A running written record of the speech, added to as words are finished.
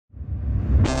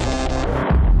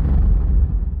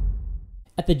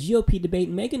At the GOP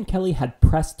debate, Megyn Kelly had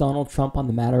pressed Donald Trump on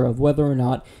the matter of whether or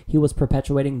not he was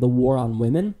perpetuating the war on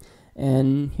women.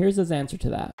 And here's his answer to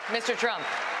that. Mr. Trump,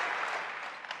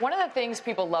 one of the things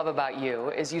people love about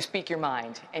you is you speak your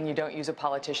mind and you don't use a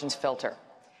politician's filter.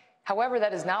 However,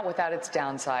 that is not without its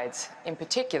downsides, in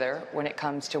particular when it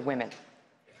comes to women.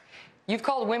 You've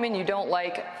called women you don't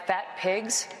like fat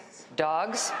pigs,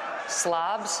 dogs,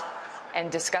 slobs,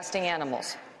 and disgusting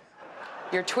animals.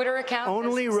 Your Twitter account...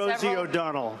 Only Rosie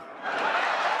O'Donnell.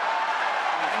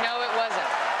 No, it wasn't.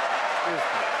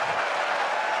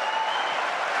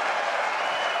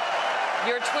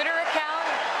 Your Twitter account...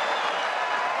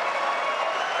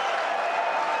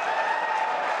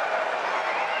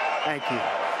 Thank you.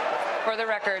 For the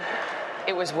record,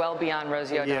 it was well beyond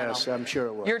Rosie O'Donnell. Yes, I'm sure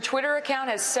it was. Your Twitter account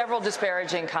has several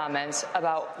disparaging comments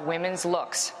about women's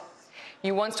looks.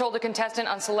 You once told a contestant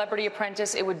on Celebrity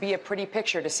Apprentice it would be a pretty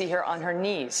picture to see her on her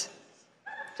knees.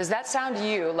 Does that sound to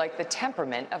you like the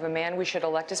temperament of a man we should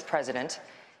elect as president?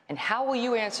 And how will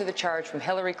you answer the charge from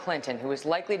Hillary Clinton, who is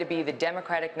likely to be the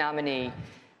Democratic nominee,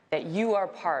 that you are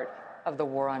part of the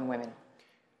war on women?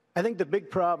 I think the big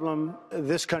problem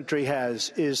this country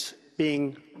has is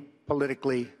being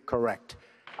politically correct.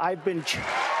 I've been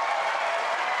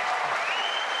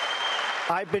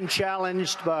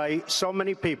challenged by so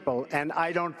many people, and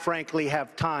I don't frankly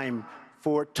have time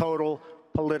for total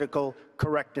political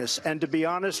correctness. And to be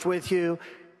honest with you,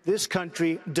 this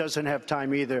country doesn't have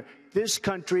time either. This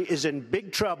country is in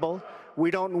big trouble.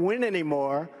 We don't win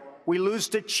anymore. We lose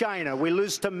to China. We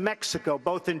lose to Mexico,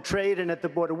 both in trade and at the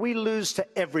border. We lose to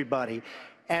everybody.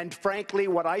 And frankly,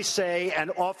 what I say,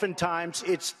 and oftentimes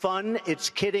it's fun, it's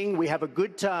kidding, we have a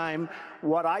good time,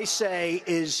 what I say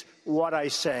is what I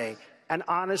say. And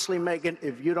honestly, Megyn,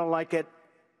 if you don't like it,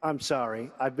 I'm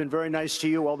sorry. I've been very nice to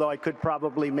you, although I could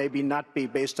probably maybe not be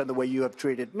based on the way you have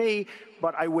treated me,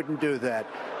 but I wouldn't do that.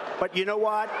 But you know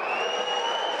what?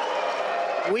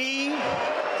 We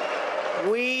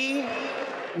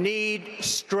need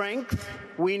strength,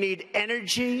 we need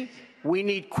energy, we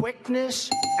need quickness,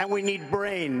 and we need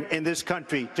brain in this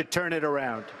country to turn it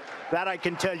around. That I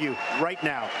can tell you right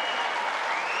now.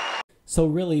 So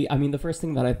really, I mean, the first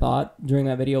thing that I thought during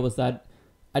that video was that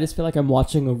I just feel like I'm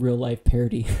watching a real life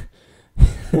parody.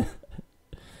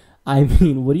 I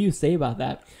mean, what do you say about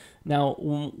that? Now,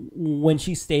 when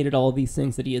she stated all of these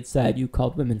things that he had said, you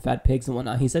called women fat pigs and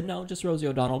whatnot, he said, no, just Rosie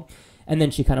O'Donnell. And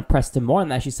then she kind of pressed him more on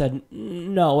that. She said,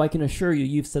 no, I can assure you,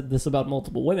 you've said this about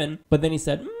multiple women. But then he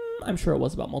said, I'm sure it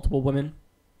was about multiple women.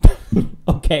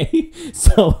 Okay,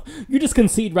 so you just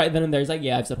concede right then and there. He's like,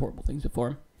 yeah, I've said horrible things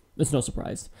before. It's no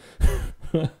surprise.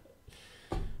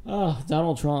 Oh,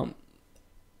 Donald Trump.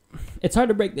 It's hard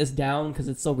to break this down because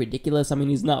it's so ridiculous. I mean,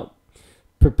 he's not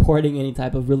purporting any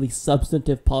type of really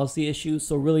substantive policy issues.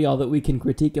 So really all that we can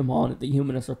critique him on at the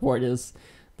Humanist Report is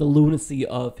the lunacy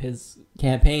of his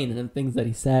campaign and things that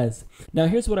he says. Now,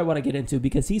 here's what I want to get into,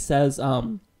 because he says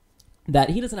that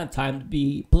he doesn't have time to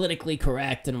be politically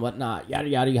correct and whatnot, yada,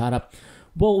 yada, yada.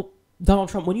 Well, Donald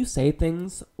Trump, when you say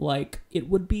things like it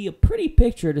would be a pretty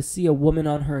picture to see a woman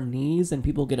on her knees and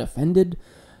people get offended,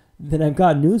 then I've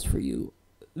got news for you.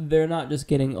 They're not just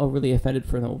getting overly offended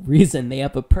for no reason. They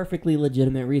have a perfectly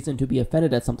legitimate reason to be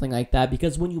offended at something like that,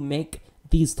 because when you make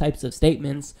these types of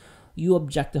statements, you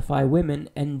objectify women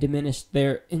and diminish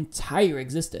their entire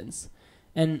existence.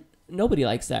 And nobody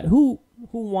likes that. Who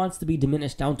wants to be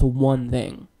diminished down to one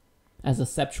thing as a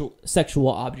sexual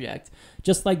object?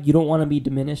 Just like you don't want to be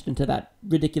diminished into that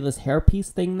ridiculous hairpiece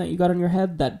thing that you got on your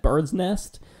head, that bird's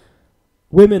nest.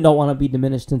 Women don't want to be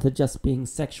diminished into just being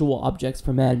sexual objects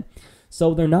for men.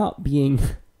 So they're not being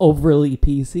overly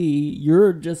PC.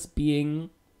 You're just being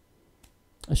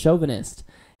a chauvinist.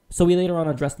 So he later on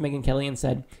addressed Megyn Kelly and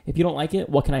said, if you don't like it,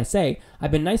 what can I say?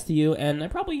 I've been nice to you, and I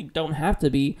probably don't have to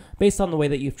be based on the way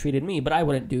that you've treated me, but I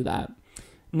wouldn't do that.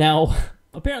 Now,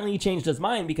 apparently he changed his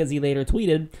mind, because he later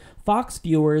tweeted, Fox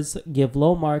viewers give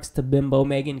low marks to bimbo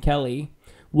Megyn Kelly.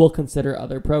 We'll consider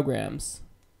other programs.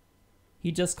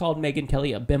 He just called Megyn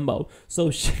Kelly a bimbo.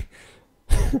 So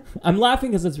I'm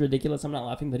laughing because it's ridiculous. I'm not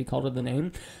laughing that he called her the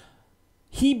name.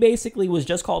 He basically was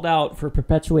just called out for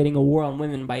perpetuating a war on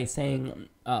women by saying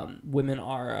women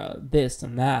are this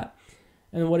and that.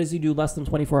 And what does he do less than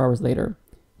 24 hours later?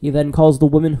 He then calls the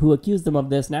woman who accused him of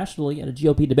this nationally at a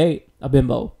GOP debate a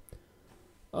bimbo.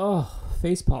 Oh,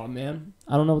 facepalm, man.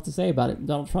 I don't know what to say about it.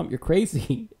 Donald Trump, you're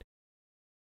crazy.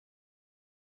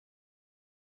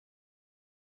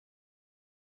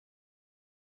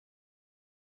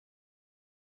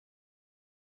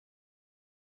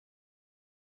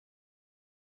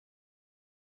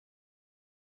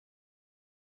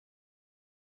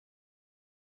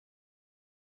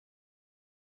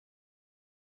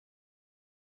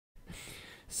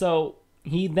 So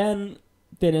he then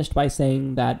finished by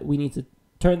saying that we need to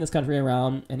turn this country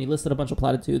around, and he listed a bunch of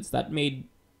platitudes that made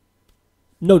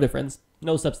no difference,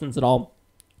 no substance at all.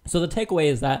 So the takeaway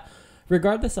is that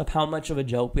regardless of how much of a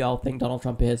joke we all think Donald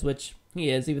Trump is, which he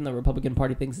is, even the Republican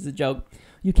Party thinks it's a joke,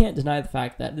 you can't deny the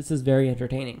fact that this is very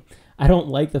entertaining. I don't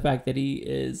like the fact that he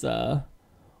is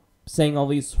saying all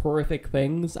these horrific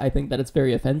things. I think that it's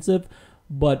very offensive.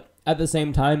 But at the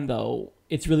same time, though,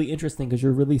 it's really interesting because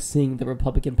you're really seeing the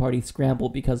Republican Party scramble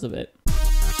because of it.